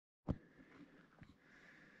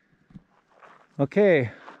Okay,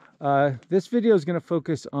 this video is going to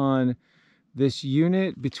focus on this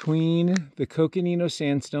unit between the Coconino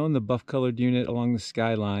sandstone, the buff colored unit along the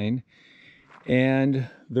skyline, and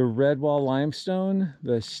the red wall limestone,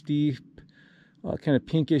 the steep, kind of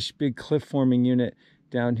pinkish big cliff forming unit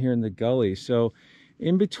down here in the gully. So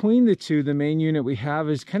in between the two, the main unit we have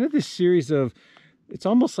is kind of this series of, it's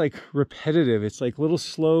almost like repetitive. It's like little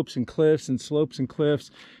slopes and cliffs and slopes and cliffs,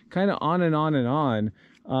 kind of on and on and on.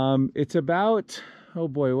 It's about, oh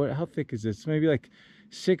boy, how thick is this? Maybe like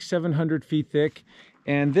 600-700 feet thick.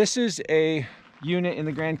 And this is a unit in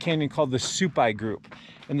the Grand Canyon called the Supai Group.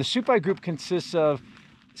 And the Supai Group consists of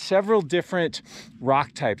several different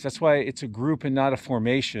rock types. That's why it's a group and not a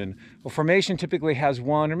formation. A formation typically has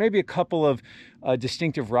one or maybe a couple of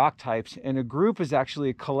distinctive rock types, and a group is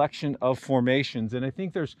actually a collection of formations. And I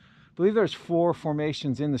believe there's 4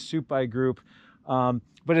 formations in the Supai Group.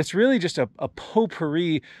 But it's really just a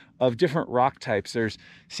potpourri of different rock types. There's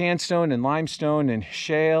sandstone and limestone and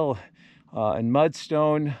shale and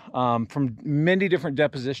mudstone from many different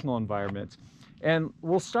depositional environments. And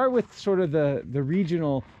we'll start with sort of the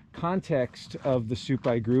regional context of the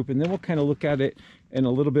Supai Group, and then we'll kind of look at it in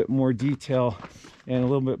a little bit more detail and a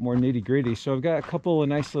little bit more nitty-gritty. So I've got a couple of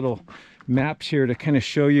nice little maps here to kind of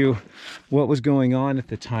show you what was going on at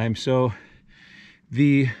the time. So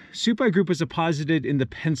the Supai Group was deposited in the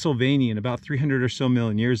Pennsylvanian about 300 or so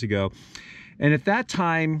million years ago. And at that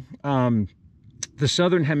time, the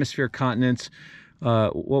southern hemisphere continents,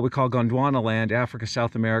 what we call Gondwana land, Africa,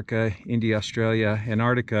 South America, India, Australia,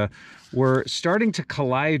 Antarctica, were starting to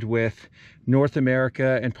collide with North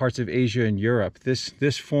America and parts of Asia and Europe. This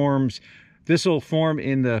will form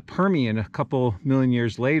in the Permian a couple million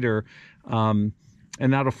years later,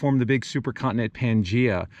 and that'll form the big supercontinent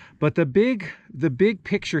Pangaea. But the big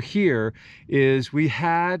picture here is we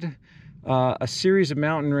had a series of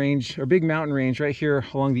big mountain range right here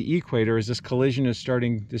along the equator as this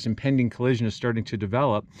impending collision is starting to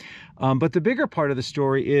develop. But the bigger part of the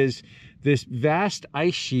story is this vast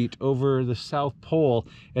ice sheet over the South Pole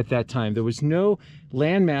at that time. There was no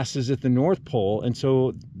land masses at the North Pole, and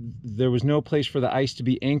so there was no place for the ice to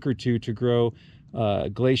be anchored to grow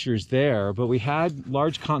glaciers there. But we had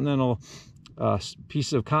large continental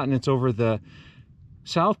pieces of continents over the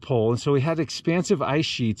South Pole, and so we had expansive ice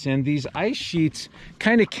sheets, and these ice sheets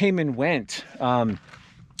kind of came and went.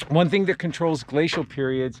 One thing that controls glacial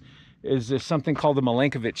periods is something called the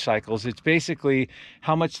Milankovitch cycles. It's basically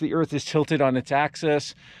how much the Earth is tilted on its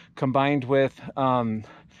axis combined with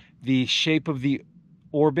the shape of the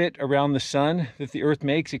orbit around the sun that the Earth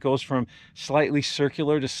makes. It goes from slightly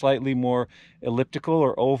circular to slightly more elliptical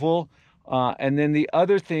or oval. And then the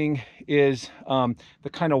other thing is the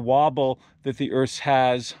kind of wobble that the Earth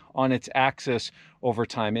has on its axis over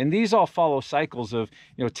time. And these all follow cycles of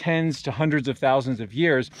tens to hundreds of thousands of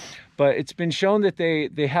years. But it's been shown that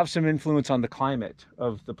they have some influence on the climate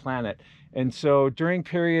of the planet. And so during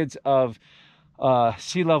periods of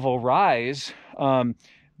sea level rise,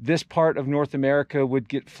 this part of North America would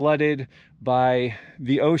get flooded by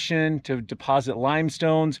the ocean to deposit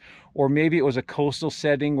limestones, or maybe it was a coastal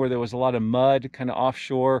setting where there was a lot of mud, kind of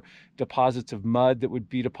offshore deposits of mud that would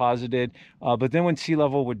be deposited. But then when sea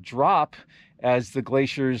level would drop as the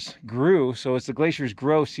glaciers grew, so as the glaciers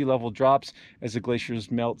grow, sea level drops. As the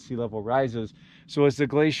glaciers melt, sea level rises. So as the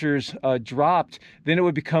glaciers dropped, then it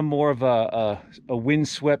would become more of a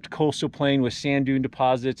windswept coastal plain with sand dune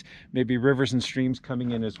deposits, maybe rivers and streams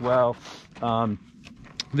coming in as well.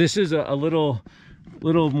 This is a little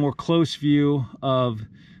more close view of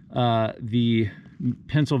the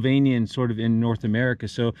Pennsylvanian sort of in North America.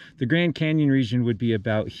 So the Grand Canyon region would be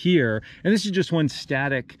about here, and this is just one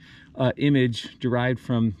static image derived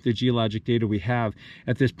from the geologic data we have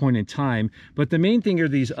at this point in time. But the main thing are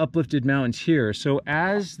these uplifted mountains here. So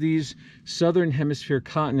as these southern hemisphere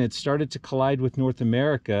continents started to collide with North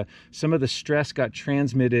America, some of the stress got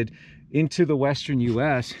transmitted into the western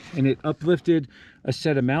US, and it uplifted a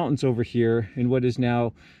set of mountains over here in what is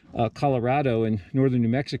now Colorado and northern New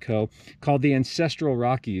Mexico, called the Ancestral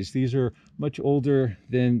Rockies. These are much older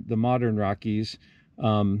than the modern Rockies,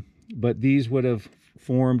 but these would have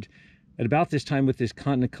formed at about this time with this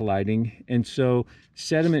continent colliding. And so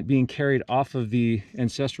sediment being carried off of the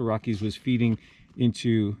Ancestral Rockies was feeding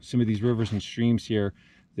into some of these rivers and streams here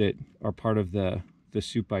that are part of the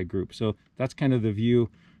Supai Group. So that's kind of the view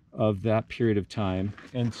of that period of time.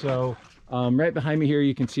 And so right behind me here,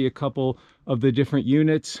 you can see a couple of the different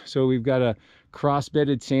units. So we've got a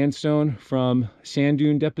cross-bedded sandstone from sand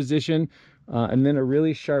dune deposition, and then a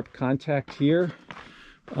really sharp contact here,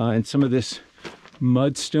 and some of this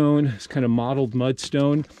mudstone, this kind of mottled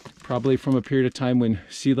mudstone, probably from a period of time when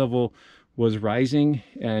sea level was rising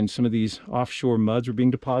and some of these offshore muds were being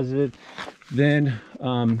deposited. Then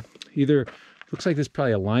either, looks like this is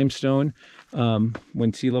probably a limestone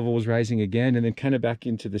when sea level was rising again, and then kind of back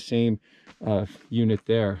into the same unit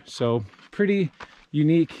there. So pretty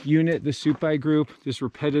unique unit, the Supai Group, this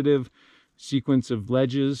repetitive sequence of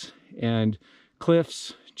ledges and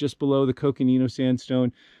cliffs just below the Coconino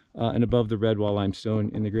Sandstone and above the Redwall Limestone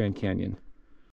in the Grand Canyon.